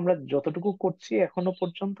 মানে হলো আমরা যতটুকু করছি এখনো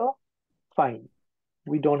পর্যন্ত fine,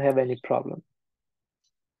 we don't have any problem.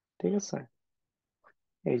 ঠিক আছে,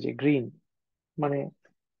 এই যে গ্রিন, মানে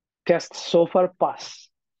টেস্ট সোফার পাস,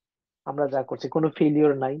 আমরা যা করছি কোনো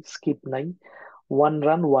ফেলিওর নাই, স্কিপ নাই, ওয়ান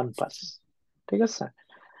রান ওয়ান পাস। ঠিক আছে, ও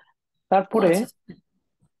তারপরে আচ্ছা আচ্ছা।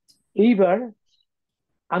 এইবার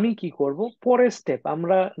আমি কি করব, পরের স্টেপ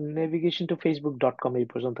আমরা নেভিগেশন টু facebook.com এই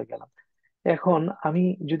পর্যন্ত গেলাম। এখন আমি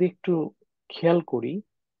যদি একটু খেয়াল করি,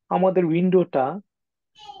 আমাদের উইন্ডোটা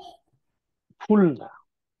ফুল না,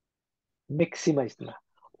 ম্যাক্সিমাইজ না,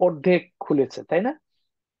 অর্ধেক খুলেছে, তাই না?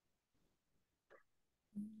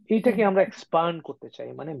 এইটাকে হ্যাঁ, আমরা এক্সপান্ড করতে চাই,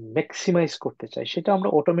 মানে ম্যাক্সিমাইজ করতে চাই, সেটা আমরা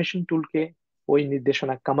অটোমেশন টুলকে ওই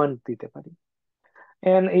নির্দেশনা কমান্ড দিতে পারি।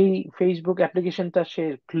 এন্ড এই ফেসবুক অ্যাপ্লিকেশনটা সে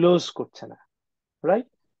ক্লোজ করছে না, রাইট?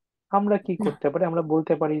 আমরা কি না। করতে পারি, আমরা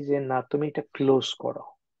বলতে পারি যে না, তুমি এটা ক্লোজ করো।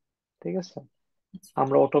 ঠিক আছে,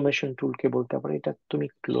 আমরা অটোমেশন টুলকে বলতে পারি এটা তুমি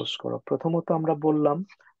ক্লোজ করো। প্রথমত আমরা বললাম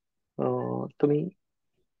তুমি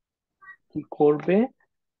কি করবে,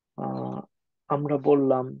 আহ, আমরা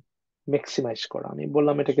বললাম ম্যাক্সিমাইজ করো, আমি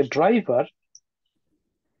বললাম এটাকে ড্রাইভার,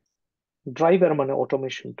 ড্রাইভার মানে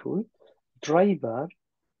অটোমেশন টুল, ড্রাইভার।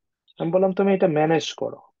 আমি বললাম তুমি এটা ম্যানেজ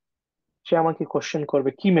করো। সে আমাকে কোশ্চেন করবে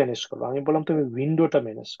কি ম্যানেজ করো, আমি বললাম তুমি উইন্ডোটা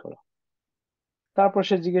ম্যানেজ করো। তারপর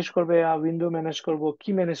সে জিজ্ঞেস করবে উইন্ডো ম্যানেজ করব, কি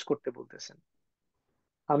ম্যানেজ করতে বলতেছেন?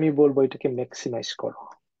 আমি বলবো এটাকে ম্যাক্সিমাইজ করো,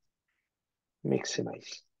 ম্যাক্সিমাইজ।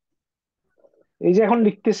 এই যে এখন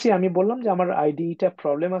লিখতেছি, আমি বললাম যে আমার আইডিটা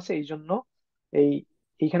প্রবলেম আছে, এই জন্য এই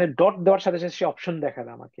এইখানে ডট দেওয়ার সাথে সাথে সে অপশন দেখাবে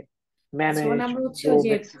আমাকে, আচ্ছা, মানে ম্যানেজ, আমরা হচ্ছে গ্রো, ওই যে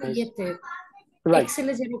ম্যাক্সিমাইজ। ইয়েতে রাইট,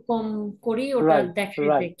 এক্সেলে যেরকম করি ওটা রাইট, দেখায়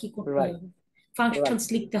যে রাইট, কি করতে রাইট, হবে, রাইট, ফাংশনস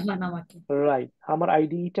লিখতে হয় না আমাকে। রাইট। আমার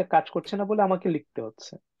আইডিটা কাজ করছে না বলে আমাকে লিখতে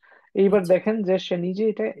হচ্ছে। এইবার আচ্ছা দেখেন যে সে নিজে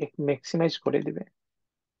এটা ম্যাক্সিমাইজ করে দিবে।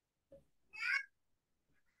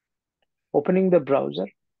 Opening the browser,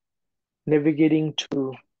 navigating two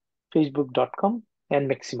facebook.com and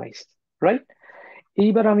maximize, right.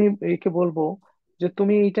 এইবার আমি একে বলবো যে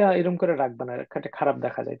তুমি এটা এরকম করে রাখবে না, এটা খারাপ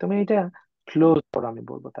দেখা যায়, তুমি এটা ক্লোজ করো, আমি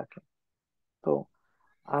বলবো তাকে। তো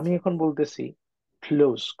আমি এখন বলতেছি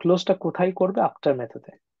ক্লোজ, ক্লোজটা কোথায় করবে? আফটার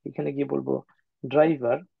মেথডে। এখানে গিয়ে বলবো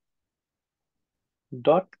ড্রাইভার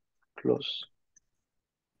ডট ক্লোজ,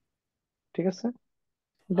 ঠিক আছে।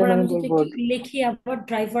 আবার দেন আমি আমি যদি বলবো লিখি আবার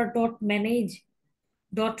driver dot manage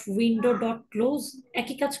dot window dot close,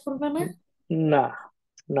 একই কাজ করবে না? না,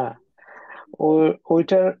 না,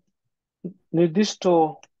 ওইটার নির্দিষ্ট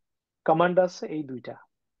কমান্ড আছে এই দুইটা,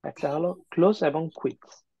 একটা হলো ক্লোজ এবং কুইক,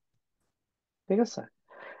 ঠিক আছে।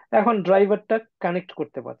 এখন ড্রাইভারটা কানেক্ট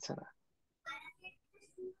করতে পারছে না,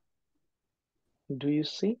 ডু ইউ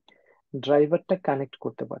সি? ড্রাইভারটা কানেক্ট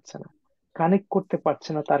করতে পারছে না। কানেক্ট করতে পারছে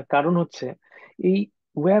না তার কারণ হচ্ছে এই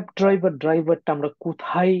ওয়েব ড্রাইভারটা আমরা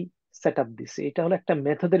কোথায় সেট আপ দিছি? এটা হলো একটা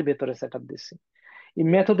মেথডের ভেতরে সেট আপ দিছি। এই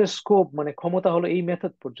মেথডের স্কোপ মানে ক্ষমতা হলো এই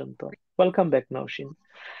মেথড পর্যন্ত। ওয়েলকাম ব্যাক নাওশিন,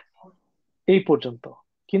 এই পর্যন্ত।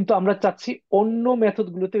 কিন্তু আমরা চাচ্ছি অন্য মেথড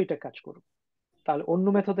গুলোতে এটা কাজ করুক। তাহলে অন্য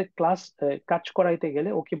মেথডে কাজ করাইতে গেলে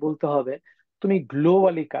ওকে বলতে হবে তুমি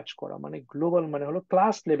গ্লোবালি কাজ করো, মানে গ্লোবাল মানে হলো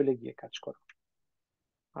ক্লাস লেভেলে গিয়ে কাজ করো।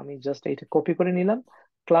 আমি জাস্ট এটা কপি করে নিলাম।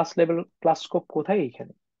 ক্লাস লেভেল, ক্লাস স্কোপ কোথায়?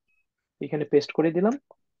 এইখানে, এখানে পেস্ট করে দিলাম।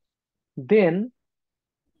 দেন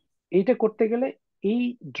এইটা করতে গেলে এই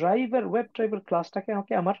ওয়েব ড্রাইভার ক্লাসটাকে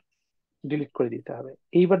আমাকে আমার ডিলিট করে দিতে হবে।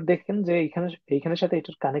 এইবার দেখেন যে এইখানে, এইখানের সাথে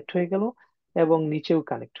এটার কানেক্ট হয়ে গেল এবং নিচেও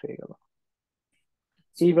কানেক্ট হয়ে গেল।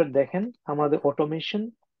 এইবার দেখেন আমাদের অটোমেশন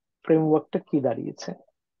ফ্রেমওয়ার্কটা কি দাঁড়িয়েছে।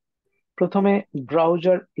 প্রথমে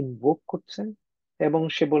ব্রাউজার ইনভোক করছে এবং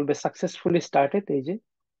সে বলবে সাকসেসফুলি স্টার্টেড, এই যে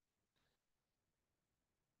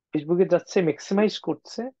ফেসবুকে যাচ্ছে, ম্যাক্সিমাইজ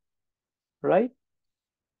করছে, রাইট।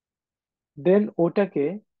 দেন ওটাকে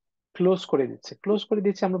ক্লোজ করে দিচ্ছে। ক্লোজ করে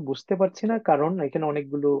দিচ্ছে আমরা বুঝতে পারছি না, কারণ এখানে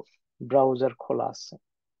অনেকগুলো ব্রাউজার খোলা আছে।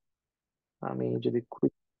 আমি যদি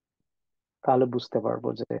তাহলে বুঝতে পারবো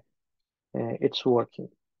যে ইটস ওয়ার্কিং,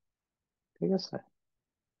 ঠিক আছে।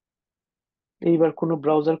 এইবার কোনো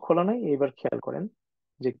ব্রাউজার খোলা নাই, এইবার খেয়াল করেন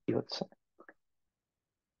যে কি হচ্ছে।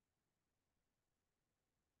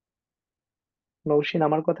 নৌসিন,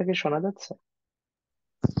 আমার কথা কি শোনা যাচ্ছে?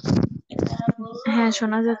 হ্যাঁ,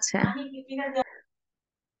 শোনা যাচ্ছে।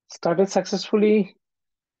 স্টার্টেড সাকসেসফুলি,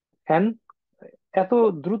 এন্ড এত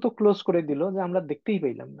দ্রুত ক্লোজ করে দিল যে আমরা দেখতেই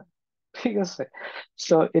পাইলাম না, ঠিক আছে।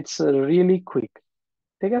 সো ইটস রিয়েলি কুইক,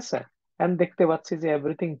 ঠিক আছে। এন্ড দেখতে পাচ্ছি যে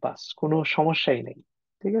এভরিথিং পাস, কোনো সমস্যাই নেই,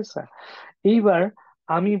 ঠিক আছে। এইবার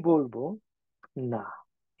আমি বলবো না,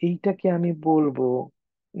 এইটাকে আমি বলবো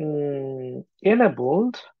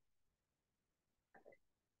enabled,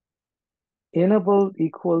 enable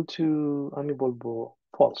ইকুয়াল টু, আমি বলবো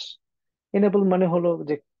ফলস। enable মানে হলো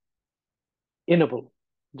যে enable,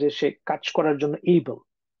 যে সে কাজ করার জন্য able।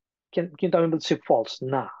 কিন্তু আমি বলছি ফলস,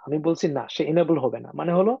 না, আমি বলছি না, সে enable হবে না,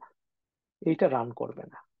 মানে হলো এইটা রান করবে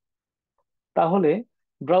না। তাহলে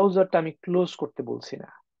ব্রাউজারটা আমি ক্লোজ করতে বলছি না।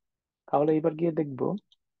 তাহলে এবার গিয়ে দেখবো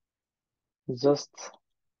just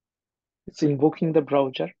it's ইনভোকিং the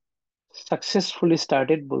browser, successfully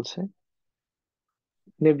started বলছে,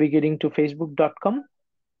 নেভিগেটিং টু facebook.com।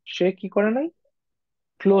 সে কি করে নাই?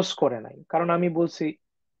 ক্লোজ করে নাই, কারণ আমি বলছি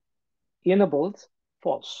enabled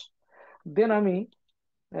ফলস। দেন আমি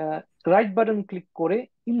রাইট বাটন ক্লিক করে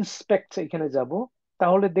ইন্সপেক্ট এখানে যাব।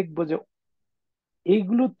 তাহলে দেখবো যে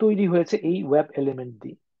এইগুলো তৈরি হয়েছে এই ওয়েব এলিমেন্ট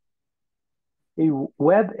দিয়ে। এই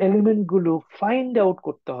ওয়েব এলিমেন্ট গুলো ফাইন্ড আউট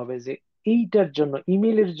করতে হবে যে এইটার জন্য,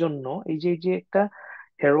 ইমেলের জন্য, এই যে একটা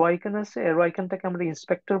অ্যারো আইকন আছে, অ্যারো আইকনটাকে আমরা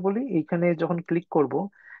ইন্সপেক্টর বলি। এইখানে যখন ক্লিক করব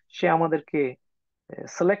সে আমাদেরকে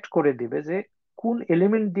সিলেক্ট করে দিবে যে কোন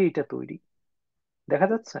এলিমেন্ট দিয়ে এটা তৈরি, দেখা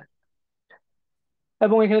যাচ্ছে।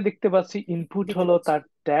 এবং এখানে দেখতে পাচ্ছি ইনপুট দেখতে হলো পাচ্ছি। তার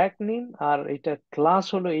ট্যাগ নেম, আর এটা ক্লাস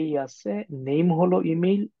হলো এই আছে, নেম হলো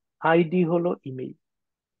ইমেইল, আইডি হলো ইমেইল।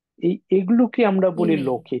 এগুলোকে আমরা বলি ইমেল।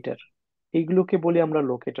 লোকেটর। এগুলোকে বলি আমরা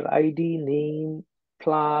locator, ID, name,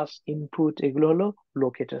 class, input, এগুলো হলো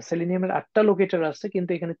লোকেটর। সেলিনিয়ামের 8টা লোকেটর আছে,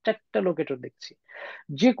 কিন্তু এখানে 4টা লোকেটর দেখছি।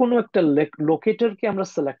 যে কোনো একটা লোকেটরকে আমরা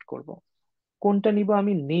সিলেক্ট করব। কোনটা নিব?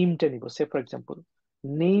 আমি নেমটা নিব। সে ফর এক্সাম্পল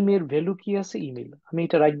নেম এর ভ্যালু কি আছে? ইমেল। আমি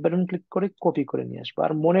এটা রাইট বাটন ক্লিক করে কপি করে নিয়ে আসবো।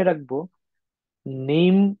 আর মনে রাখবো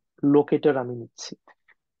নেম লোকেটর আমি নিচ্ছি।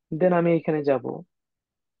 দেন আমি এখানে যাব,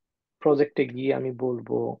 প্রজেক্টে গিয়ে আমি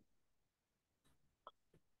বলবো,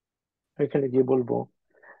 এখানে গিয়ে বলবো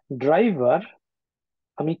ড্রাইভার,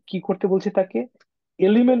 আমি কি করতে বলছি তাকে,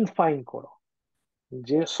 এলিমেন্ট ফাইন্ড করো,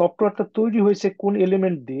 যে সফটওয়্যারটা তৈরি হয়েছে কোন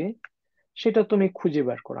এলিমেন্ট দিয়ে সেটা তুমি খুঁজে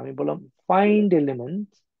বের করো। আমি বললাম ফাইন্ড এলিমেন্ট,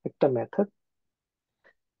 একটা মেথড।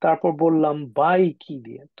 তারপর বললাম বাই কি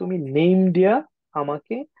দিয়ে, তুমি নেম দিয়া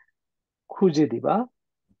আমাকে খুঁজে দিবা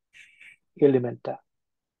এলিমেন্টটা,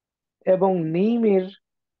 এবং নেমের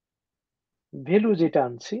ভ্যালু যেটা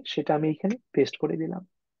আনছি সেটা আমি এখানে পেস্ট করে দিলাম।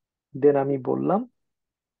 দেন আমি বললাম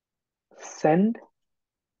সেন্ড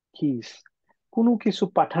কিস, কোনো কিছু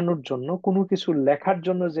পাঠানোর জন্য, কোনো কিছু লেখার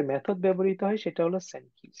জন্য যে মেথড ব্যবহৃত হয় সেটা হলো সেন্ড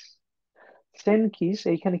কিস। সেন্ড কিস,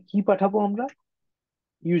 এইখানে কি পাঠাবো আমরা,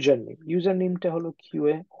 ইউজার নেম। ইউজার নেমটা হলো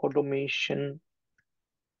QA automation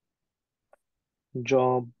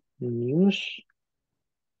job news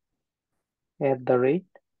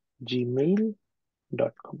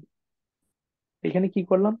 @gmail.com। এখানে কি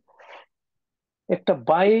করলাম, একটা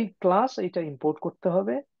বাই ক্লাস এটা ইম্পোর্ট করতে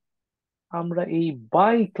হবে। আমরা এই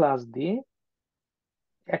বাই ক্লাস দিয়ে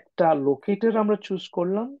একটা লোকেটর আমরা চুজ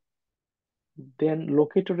করলাম, দেন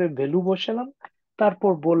লোকেটরের ভ্যালু বসালাম,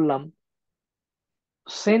 তারপর বললাম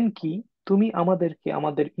সেন্ড কি, তুমি আমাদেরকে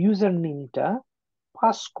আমাদের ইউজার নেমটা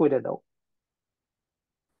পাস করে দাও।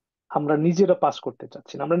 আমরা নিজেরা পাস করতে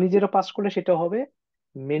চাচ্ছি না, আমরা নিজেরা পাস করলে সেটা হবে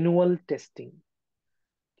ম্যানুয়াল টেস্টিং।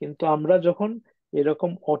 কিন্তু আমরা যখন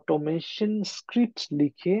এরকম অটোমেশন স্ক্রিপ্ট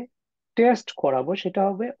লিখে টেস্ট করাবো সেটা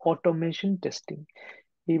হবে অটোমেশন টেস্টিং।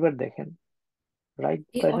 এইবার দেখেন, রাইট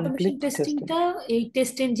এই বাটন অটোমেশন ক্লিক, টেস্টিং। টেস্টিংটা এই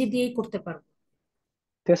টেস্ট এনজি দিয়েই করতে পারবো?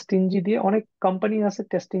 টেস্ট ইঞ্জি দিয়ে অনেক কোম্পানি আছে,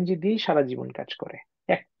 টেস্ট ইঞ্জি দিয়েই সারা জীবন কাজ করে।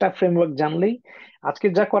 একটা ফ্রেমওয়ার্ক জানলেই, আজকে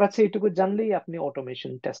যা করাচ্ছে এটুকু জানলেই আপনি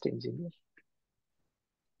অটোমেশন টেস্ট ইঞ্জিনিয়ার।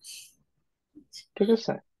 ঠিক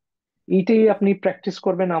আছে, এইটাই আপনি প্র্যাকটিস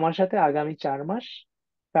করবেন আমার সাথে আগামী 4 মাস।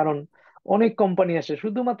 কারণ অনেক কোম্পানি আছে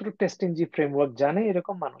শুধুমাত্র টেস্ট ইঞ্জি ফ্রেমওয়ার্ক জানে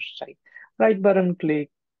এরকম মানুষ চাই। রাইট বাটন ক্লিক,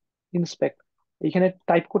 ইন্সপেক্ট, এখানে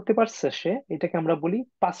টাইপ করতে পারছে সে, এটাকে আমরা বলি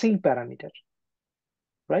পাসিং প্যারামিটার।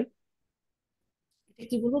 রাইট, এটা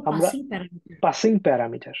কি বলবো, আমরা পাসিং প্যারামিটার? পাসিং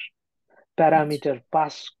প্যারামিটার, আচ্ছা। প্যারামিটার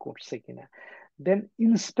পাস করছে কিনা। দেন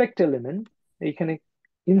ইন্সপেক্ট এলিমেন্ট, এইখানে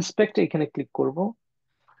ইন্সপেক্ট, এখানে ক্লিক করব।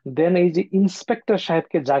 দেন এই যে ইন্সপেক্টর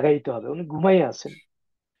সাহেবকে জাগাইতে হবে, উনি ঘুমাইয়া আছেন,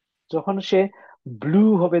 যখন সে ব্লু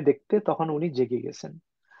হবে দেখতে তখন উনি জেগে গেছেন।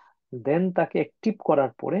 দেন তাকে অ্যাক্টিভ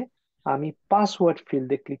করার পরে আমি পাসওয়ার্ড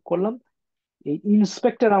ফিল্ডে ক্লিক করলাম। এই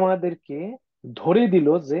ইন্সপেক্টর আমাদেরকে ধরে দিল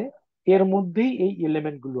যে এর মধ্যেই এই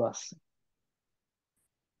এলিমেন্ট গুলো আছে।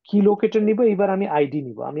 কি লোকেটর নিব, এবার আমি আইডি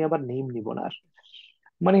নিব, আমি আবার নেম নিব না আর।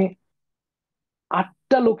 মানে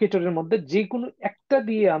 8টা লোকেটরের মধ্যে যে কোনো একটা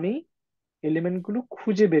দিয়ে আমি এলিমেন্ট গুলো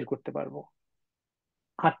খুঁজে বের করতে পারবো।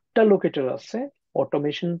 8টা লোকেটর আছে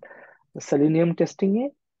অটোমেশন সেলিনিয়াম টেস্টিং এ।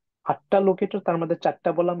 8টা লোকেটর, তার মধ্যে 4টা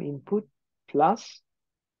বললাম ইনপুট, ক্লাস,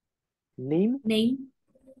 নেম, নেই।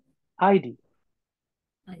 আইডি।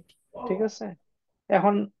 ঠিক আছে,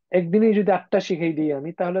 এখন একদিনেই যদি 8টা শিখাই দিই আমি,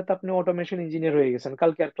 তাহলে তো আপনি অটোমেশন ইঞ্জিনিয়ার হয়ে গেছেন,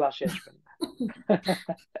 কালকে আর ক্লাসে আসবেন না।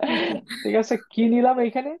 ঠিক আছে, কি নিলাম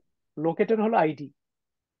এখানে, লোকেটর হলো আইডি,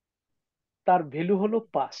 তার ভ্যালু হলো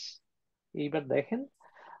পাস। এইবার দেখেন,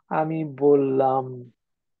 আমি বললাম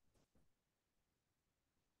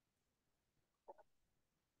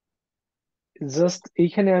জাস্ট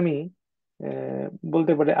এইখানে আমি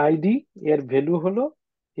বলতে পারি আইডি, এর ভ্যালু হলো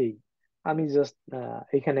এই, আমি জাস্ট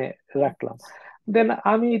এখানে রাখলাম। দেন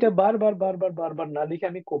আমি এটা বারবার বারবার বারবার না লিখে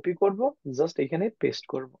আমি কপি করব, জাস্ট এখানে পেস্ট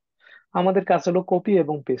করব। আমাদের কাজ হলো কপি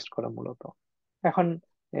এবং পেস্ট করা মূলত। এখন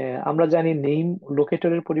আমরা জানি নেম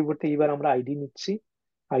লোকেটরের পরিবর্তে এবার আমরা আইডি নিচ্ছি,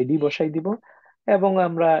 আইডি বসাই দিব। এবং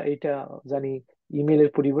আমরা এটা জানি ইমেলের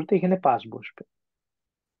পরিবর্তে এখানে পাস বসবে।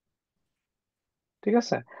 ঠিক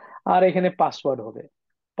আছে, আর এখানে পাসওয়ার্ড হবে।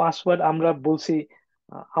 পাসওয়ার্ড আমরা বলছি,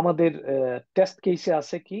 আমাদের টেস্ট কেসে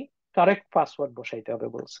আছে কি, কারেক্ট পাসওয়ার্ড বসাইতে হবে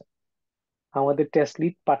বলছে। আমাদের টেস্ট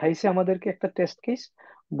লিড পাঠাইছে আমাদেরকে একটা টেস্ট কেস,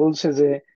 বলছে যে